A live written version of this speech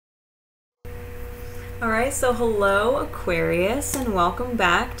Alright, so hello Aquarius and welcome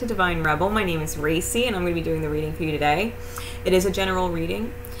back to Divine Rebel. My name is Racey and I'm going to be doing the reading for you today. It is a general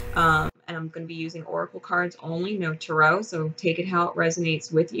reading and I'm going to be using oracle cards only, no tarot, so take it how it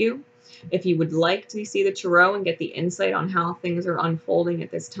resonates with you. If you would like to see the tarot and get the insight on how things are unfolding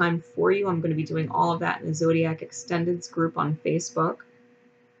at this time for you, I'm going to be doing all of that in the Zodiac Extendeds group on Facebook.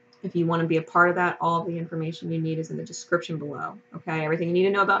 If you want to be a part of that, all of the information you need is in the description below. Okay, everything you need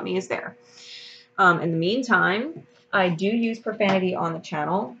to know about me is there. In the meantime, I do use profanity on the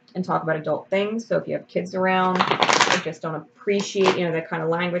channel and talk about adult things. So if you have kids around or just don't appreciate, that kind of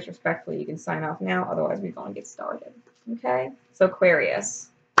language respectfully, you can sign off now. Otherwise, we're going to get started. Okay? So Aquarius.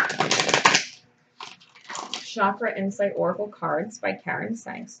 Chakra Insight Oracle Cards by Karen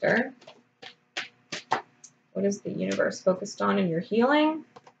Sangster. What is the universe focused on in your healing?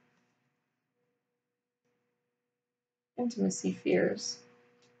 Intimacy fears.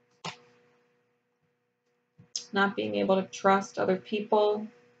 Not being able to trust other people,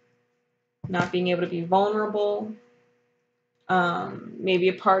 not being able to be vulnerable. Maybe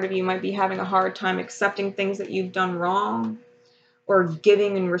a part of you might be having a hard time accepting things that you've done wrong or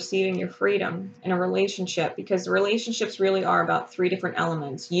giving and receiving your freedom in a relationship, because relationships really are about three different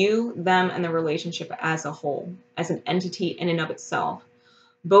elements: you, them, and the relationship as a whole, as an entity in and of itself.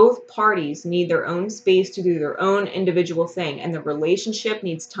 Both parties need their own space to do their own individual thing, and the relationship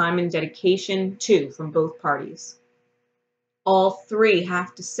needs time and dedication too from both parties. All three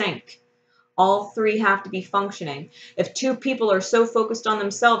have to sync. All three have to be functioning. If two people are so focused on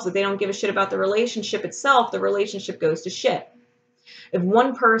themselves that they don't give a shit about the relationship itself, the relationship goes to shit. If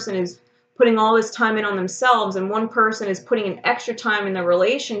one person is putting all this time in on themselves and one person is putting an extra time in the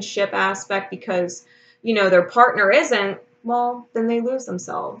relationship aspect because, their partner isn't, well, then they lose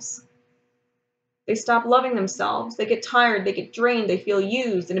themselves. They stop loving themselves. They get tired. They get drained. They feel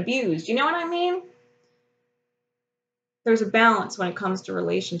used and abused. You know what I mean? There's a balance when it comes to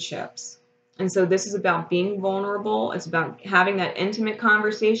relationships. And so this is about being vulnerable. It's about having that intimate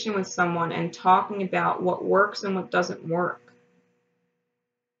conversation with someone and talking about what works and what doesn't work.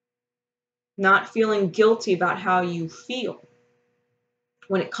 Not feeling guilty about how you feel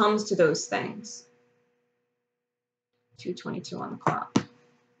when it comes to those things. 2:22 on the clock.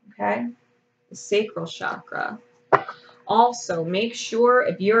 Okay? The sacral chakra. Also, make sure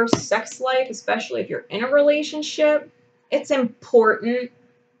if your sex life, especially if you're in a relationship, it's important.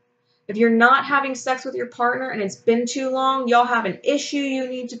 If you're not having sex with your partner and it's been too long, y'all have an issue you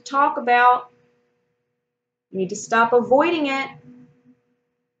need to talk about. You need to stop avoiding it.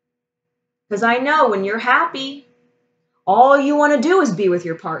 Because I know when you're happy, all you want to do is be with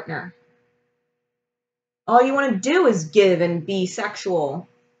your partner. All you want to do is give and be sexual,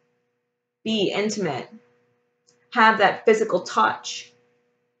 be intimate, have that physical touch.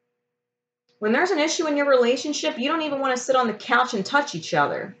 When there's an issue in your relationship, you don't even want to sit on the couch and touch each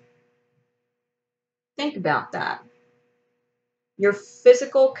other. Think about that. Your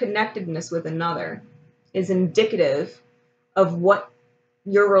physical connectedness with another is indicative of what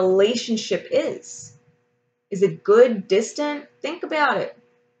your relationship is. Is it good, distant? Think about it.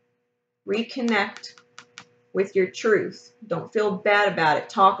 Reconnect with your truth. Don't feel bad about it.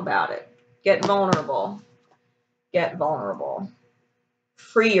 Talk about it. Get vulnerable. Get vulnerable.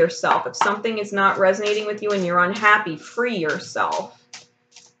 Free yourself. If something is not resonating with you and you're unhappy, free yourself.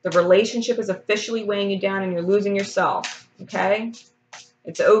 The relationship is officially weighing you down and you're losing yourself. Okay?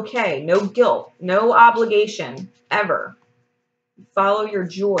 It's okay. No guilt. No obligation. Ever. Follow your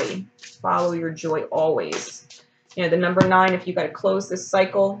joy. Follow your joy always. The number 9, if you got to close this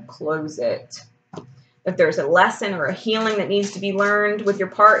cycle, close it. If there's a lesson or a healing that needs to be learned with your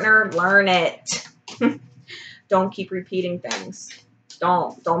partner, learn it. Don't keep repeating things.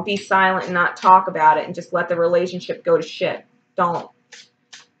 Don't be silent and not talk about it and just let the relationship go to shit. Don't.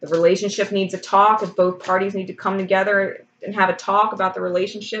 The relationship needs a talk. If both parties need to come together and have a talk about the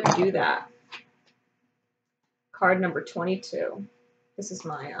relationship, do that. Card number 22. This is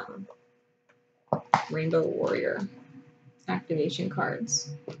my Rainbow Warrior activation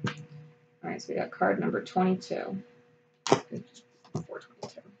cards. All right, so we got card number 22.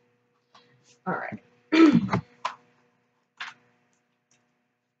 422. All right.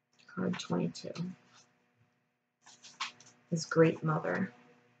 Card 22 is Great Mother.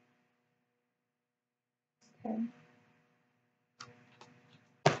 Okay.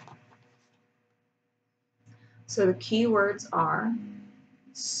 So the key words are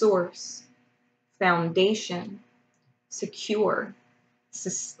source, foundation, secure,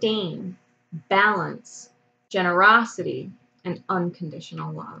 sustain, balance, generosity, and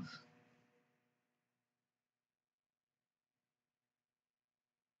unconditional love.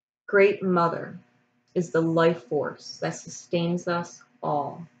 Great Mother is the life force that sustains us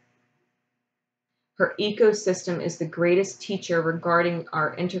all. Her ecosystem is the greatest teacher regarding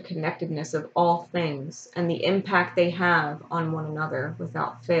our interconnectedness of all things and the impact they have on one another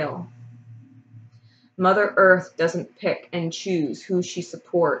without fail. Mother Earth doesn't pick and choose who she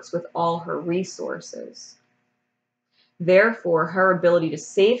supports with all her resources. Therefore, her ability to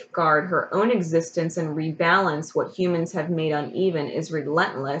safeguard her own existence and rebalance what humans have made uneven is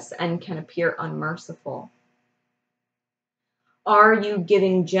relentless and can appear unmerciful. Are you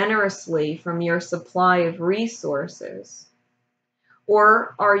giving generously from your supply of resources?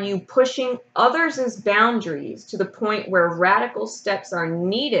 Or are you pushing others' boundaries to the point where radical steps are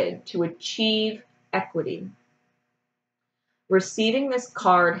needed to achieve equity? Receiving this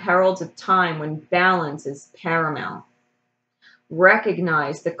card heralds a time when balance is paramount.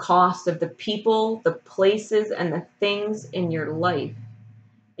 Recognize the cost of the people, the places, and the things in your life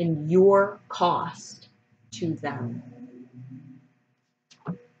and your cost to them.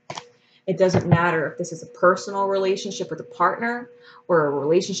 It doesn't matter if this is a personal relationship with a partner or a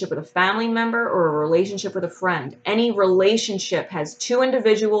relationship with a family member or a relationship with a friend. Any relationship has two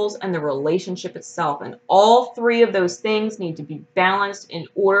individuals and the relationship itself. And all three of those things need to be balanced in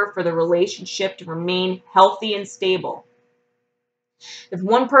order for the relationship to remain healthy and stable. If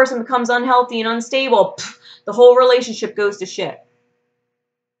one person becomes unhealthy and unstable, the whole relationship goes to shit.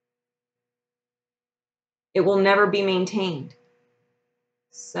 It will never be maintained.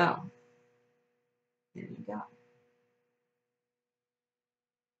 So, there you go.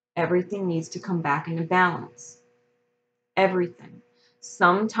 Everything needs to come back into balance. Everything.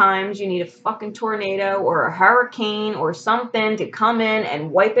 Sometimes you need a fucking tornado or a hurricane or something to come in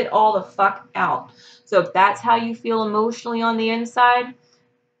and wipe it all the fuck out. So if that's how you feel emotionally on the inside,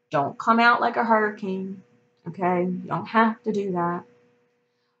 don't come out like a hurricane. Okay? You don't have to do that.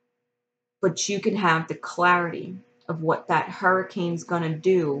 But you can have the clarity of what that hurricane's going to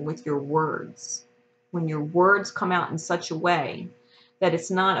do with your words. When your words come out in such a way that it's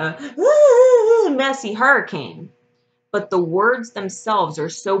not a messy hurricane, but the words themselves are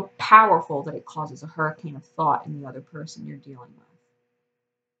so powerful that it causes a hurricane of thought in the other person you're dealing with.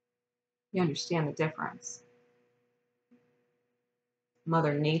 You understand the difference.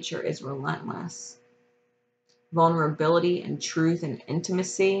 Mother Nature is relentless. Vulnerability and truth and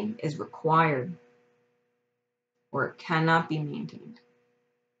intimacy is required, or it cannot be maintained.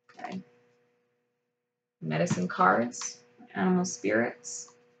 Okay. Medicine cards, animal spirits.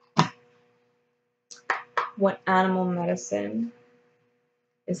 What animal medicine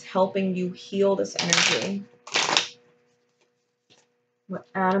is helping you heal this energy? What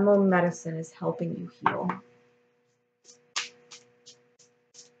animal medicine is helping you heal?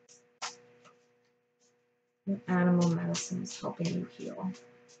 What animal medicine is helping you heal?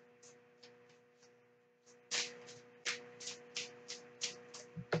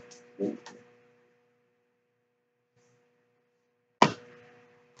 Ooh.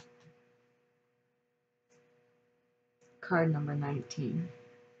 Card number 19.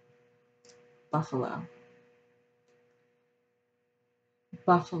 Buffalo.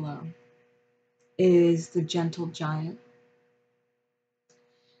 Buffalo is the gentle giant.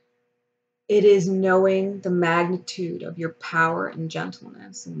 It is knowing the magnitude of your power and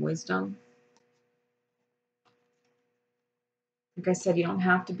gentleness and wisdom. Like I said, you don't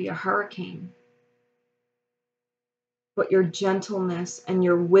have to be a hurricane, but your gentleness and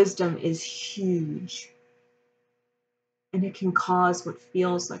your wisdom is huge. And it can cause what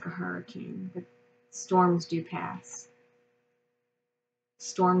feels like a hurricane, but storms do pass.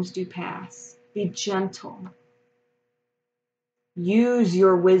 Storms do pass. Be gentle. Use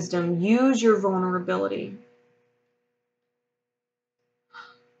your wisdom. Use your vulnerability.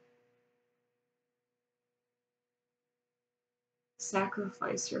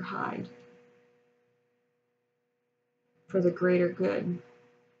 Sacrifice your hide for the greater good.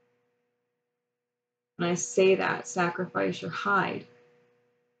 When I say that, sacrifice your hide,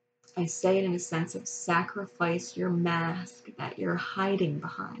 I say it in a sense of sacrifice your mask that you're hiding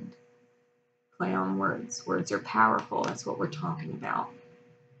behind. Play on words. Words are powerful. That's what we're talking about.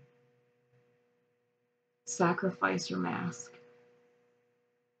 Sacrifice your mask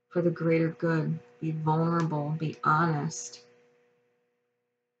for the greater good. Be vulnerable. Be honest.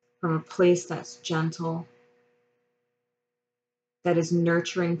 From a place that's gentle, that is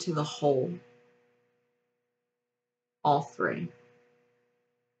nurturing to the whole. All three.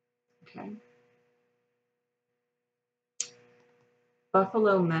 Okay.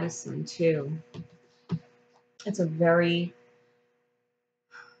 Buffalo medicine, too. It's a very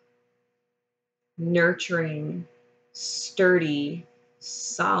nurturing, sturdy,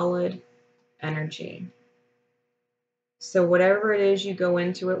 solid energy. So whatever it is you go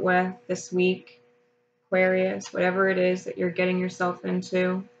into it with this week, Aquarius, whatever it is that you're getting yourself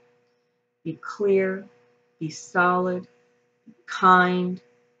into, be clear, be solid, be kind,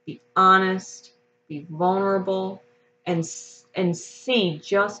 be honest, be vulnerable, and see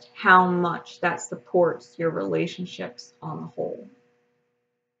just how much that supports your relationships on the whole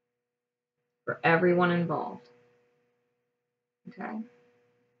for everyone involved. Okay?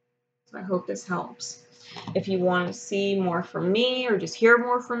 So I hope this helps. If you want to see more from me or just hear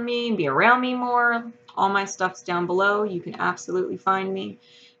more from me and be around me more, all my stuff's down below. You can absolutely find me.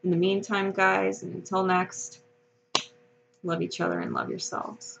 In the meantime, guys, and until next, love each other and love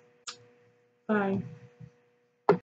yourselves. Bye.